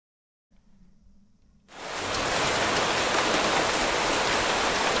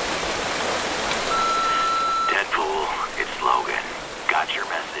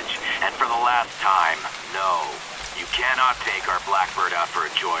take our Blackbird out for a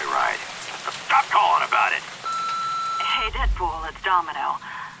joyride. Stop calling about it! Hey, Deadpool, it's Domino.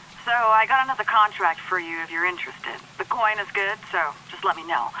 So, I got another contract for you if you're interested. The coin is good, so just let me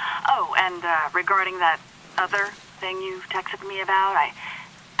know. Oh, and regarding that other thing you texted me about, I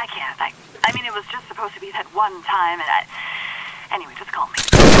can't. I mean, it was just supposed to be that one time, and anyway, just call me.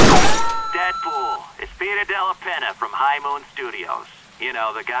 Deadpool, it's Peter Della Penna from High Moon Studios. You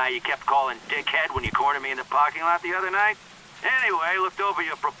know, the guy you kept calling dickhead when you cornered me in the parking lot the other night? Anyway, looked over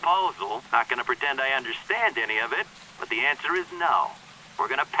your proposal. Not gonna pretend I understand any of it, but the answer is no. We're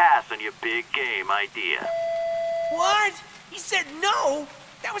gonna pass on your big game idea. What? He said no?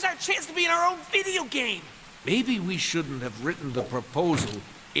 That was our chance to be in our own video game. Maybe we shouldn't have written the proposal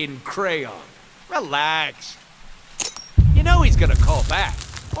in crayon. Relax. You know he's gonna call back.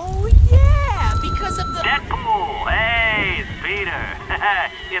 Oh, yeah, because of the... Deadpool! Hey, it's Peter.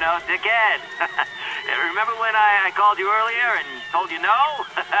 You know, dickhead. Remember when I called you earlier and told you no?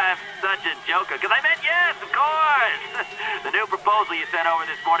 I'm such a joker, because I meant yes, of course. The new proposal you sent over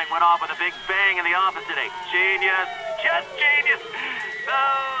this morning went off with a big bang in the office today. Genius. Just genius. So,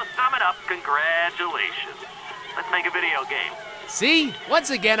 sum it up, congratulations. Let's make a video game. See? Once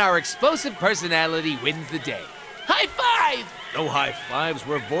again, our explosive personality wins the day. High five! No high fives,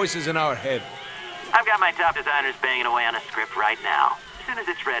 we're voices in our head. I've got my top designers banging away on a script right now. As soon as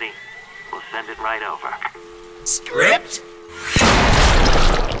it's ready, we'll send it right over. Script?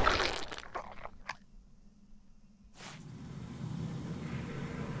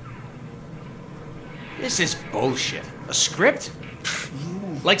 This is bullshit. A script?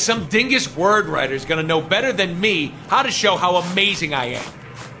 Like some dingus word writer's gonna know better than me how to show how amazing I am.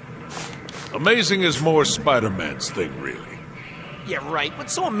 Amazing is more Spider-Man's thing, really. Yeah, right.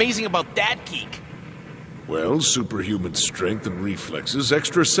 What's so amazing about that geek? Well, superhuman strength and reflexes,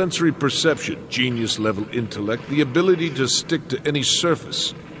 extrasensory perception, genius-level intellect, the ability to stick to any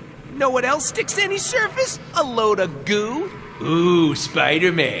surface. Know what else sticks to any surface? A load of goo. Ooh,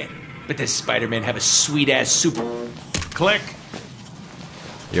 Spider-Man. But does Spider-Man have a sweet-ass super... Click.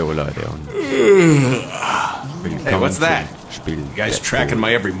 Jo Leute, und Hey, what's that? You guys tracking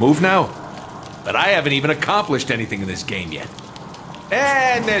my every move now? But I haven't even accomplished anything in this game yet.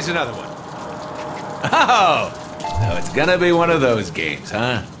 And there's another one. Oh! So it's gonna be one of those games,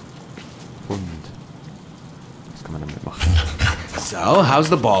 huh? Und was kann man damit machen? So, how's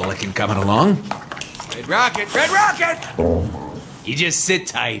the ball licking coming along? Red Rocket! Red Rocket! You just sit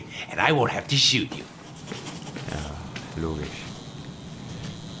tight, and I won't have to shoot you. Ja, logisch.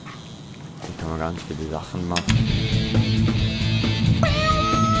 Hier kann man ganz viele Sachen machen.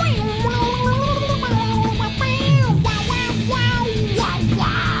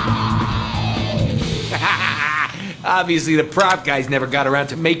 Obviously, the prop guys never got around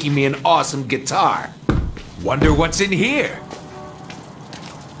to making me an awesome guitar. Wonder what's in here?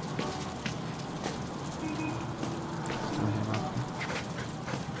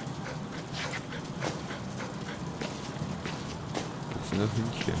 Das sind das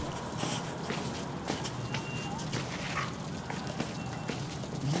Hühnchen.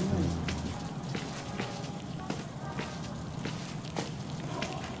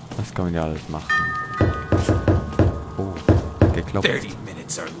 Was kann man ja alles machen? Oh, geklopft. 30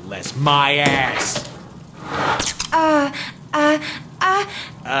 minutes or less, my ass.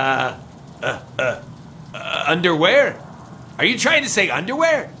 Underwear? Are you trying to say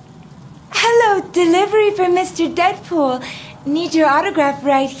underwear? Hello, delivery for Mr. Deadpool. Need your autograph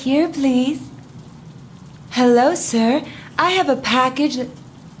right here, please. Hello, sir. I have a package.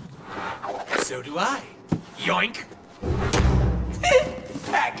 So do I. Yoink.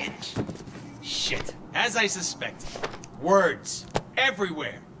 Package. Shit. As I suspected. Words.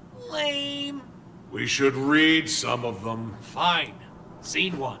 Everywhere. Lame. We should read some of them. Fine.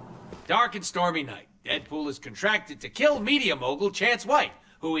 Scene 1. Dark and stormy night. Deadpool is contracted to kill media mogul Chance White,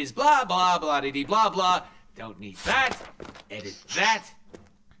 who is blah blah blah dee blah blah. Don't need that. Edit that.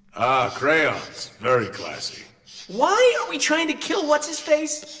 Ah, crayons. Very classy. Why are we trying to kill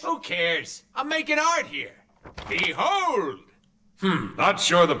what's-his-face? Who cares? I'm making art here. Behold! Not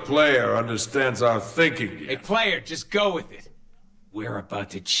sure the player understands our thinking Hey, yet. player, just go with it. We're about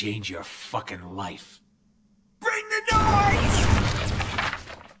to change your fucking life. Bring the noise!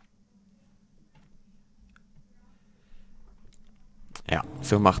 Ja,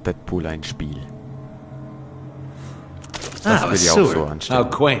 so macht Deadpool ein Spiel. Ah, will ich auch so anstellen. How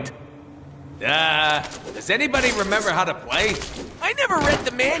quaint. Does anybody remember how to play? I never read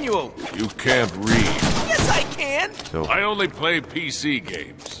the manual. You can't read. Yes, I can. So, I only play PC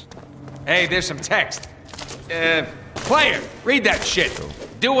games. Hey, there's some text. Player, read that shit.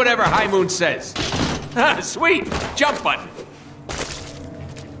 Do whatever High Moon says. Sweet, jump button.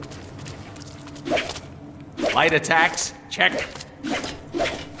 Light attacks, check.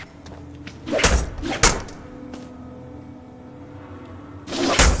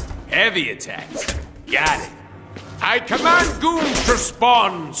 Heavy attacks, got it. I command goons to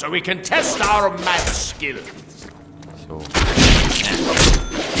spawn so we can test our match skills. So.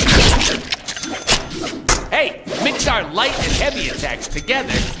 Hey, mix our light and heavy attacks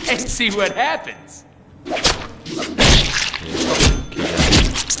together and see what happens.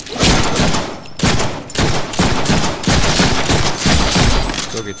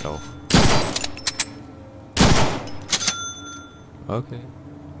 So geht's auch. Okay.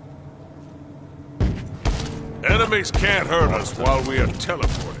 Enemies can't hurt us while we are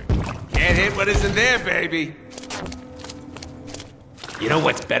teleporting. Can't hit what isn't there, baby. You know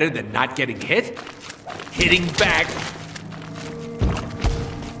what's better than not getting hit? Hitting back.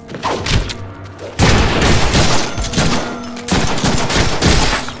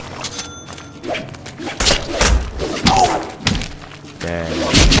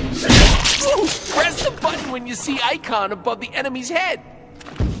 Ooh, press the button when you see icon above the enemy's head.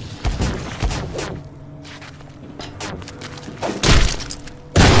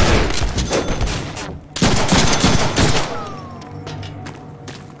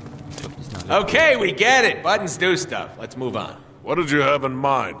 Okay, we get it. Buttons do stuff. Let's move on. What did you have in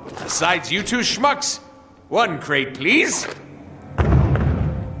mind? Besides you two schmucks, one crate, please.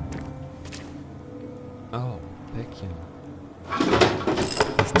 Oh, Päckchen.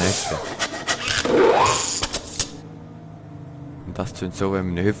 Das nächste. Und das tönt so, wenn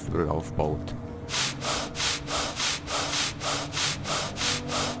man eine Hüftbrücke aufbaut.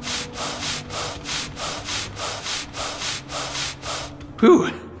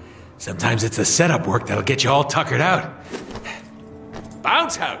 Whew. Sometimes it's the setup work that'll get you all tuckered out.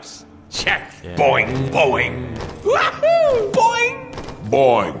 Bounce house. Check. Yeah. Boing, boing. Wahoo! Boing.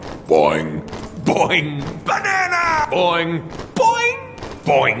 Boing, boing. Boing. Banana. Boing. Boing.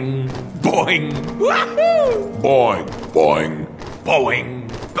 Boing. Boing. Wahoo! Boing, boing. Boing.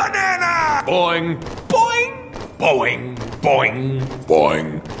 Banana. Boing. Boing. Boing. Boing.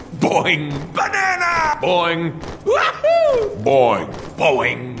 Boing, Boing. Banana. Boing. Wahoo! boing.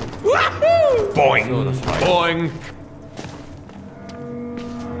 Boing. Wahoo! Boing. So, das reicht. Boing.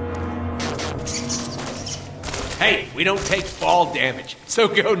 Hey, we don't take fall damage, so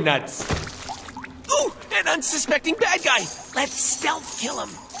go nuts. Ooh, an unsuspecting bad guy. Let's stealth kill him.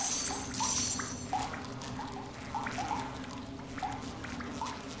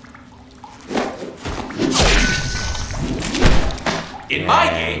 In my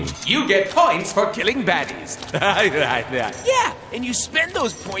game, you get points for killing baddies. Yeah, and you spend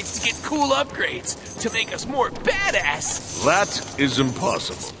those points to get cool upgrades to make us more badass. That is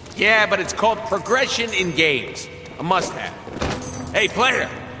impossible. Yeah, but it's called progression in games. A must-have. Hey, player,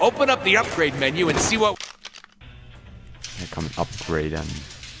 open up the upgrade menu and see what... Hier kann man upgraden.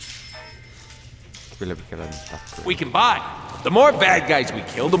 Ich will aber gerade nicht upgraden. we can buy. The more bad guys we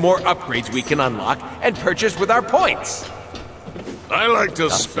kill, the more upgrades we can unlock and purchase with our points. I like to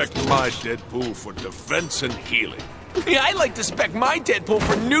spec my Deadpool for defense and healing. Yeah, I like to spec my Deadpool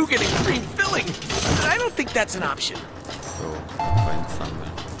for nougat and cream filling. But I don't think that's an option. So, Coins sammeln.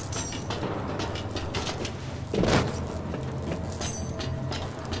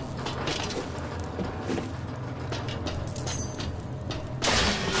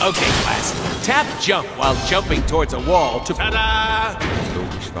 Okay, class. Tap jump while jumping towards a wall to... Ta-da!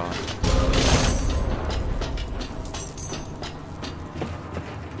 Logisch war.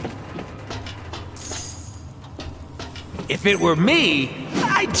 If it were me,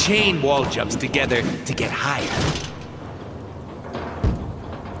 I'd chain wall jumps together to get higher.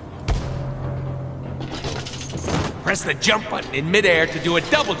 Press the jump button in midair to do a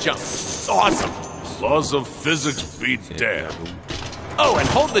double jump. Awesome. Laws of physics be damned. Oh, and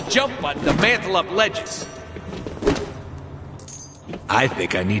hold the jump button to mantle up ledges. I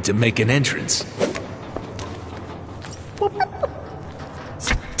think I need to make an entrance.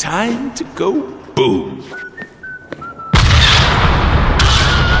 Time to go boom.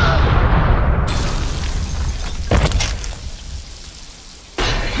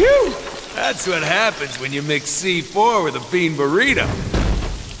 Phew! That's what happens when you mix C4 with a bean burrito.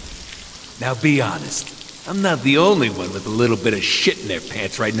 Now be honest. I'm not the only one with a little bit of shit in their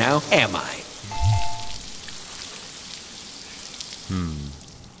pants right now, am I?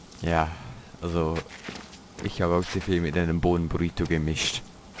 Ja, also ich habe auch sehr viel mit einem Bohnenburrito gemischt.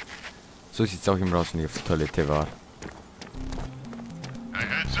 So sieht's auch immer aus, wenn ich auf der Toilette war. Hey,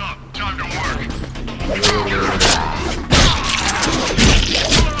 heads up. Time to work.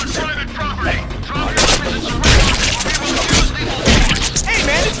 Private property. Drop your weapons and surrender. Hey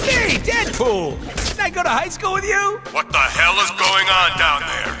man, it's me, Deadpool! Didn't I go to high school with you? What the hell is going on down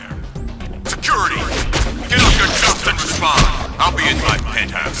there? Security! Get off your jumps and respond. I'll be in my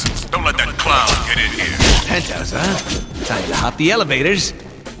penthouse. Don't let that clown get in here. Penthouse, huh? Time to hop the elevators.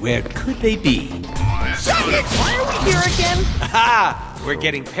 Where could they be? Shut it! Why are we here again? Ha! We're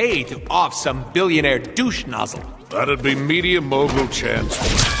getting paid to off some billionaire douche nozzle. That'd be media mogul Chance.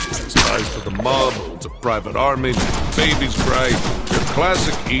 Ties to the mob, owns a private army, babies cry. Your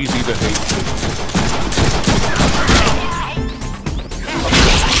classic easy to hate.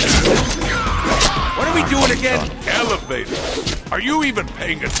 What are we doing again? Elevators. Are you even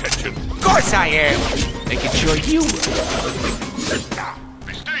paying attention? Of course I am. Making sure you will.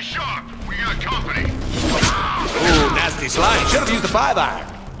 Stay sharp. We got company. Ooh, nasty slime. Should have used the 5-iron.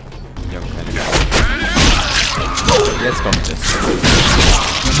 Ja, keine Ahnung. Jetzt kommt es.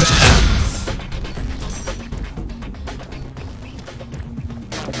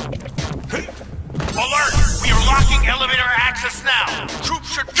 Alert! We are locking elevator access now. Troops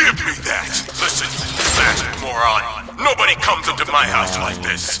should give me that. Listen, fast moron. Nobody comes into my house like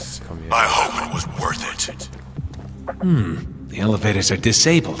this. I hope it was worth it. The elevators are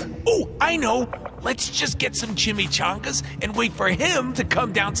disabled. Oh, I know. Let's just get some chimichangas and wait for him to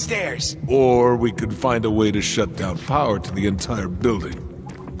come downstairs. Or we could find a way to shut down power to the entire building.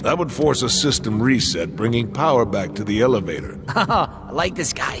 That would force a system reset, bringing power back to the elevator. I like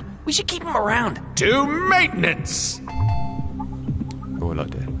this guy. We should keep him around. To maintenance! Oh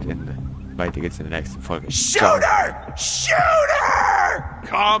Leute, weiter geht's in der nächsten Folge. Shooter! Shooter!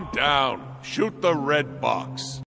 Calm down. Shoot the red box.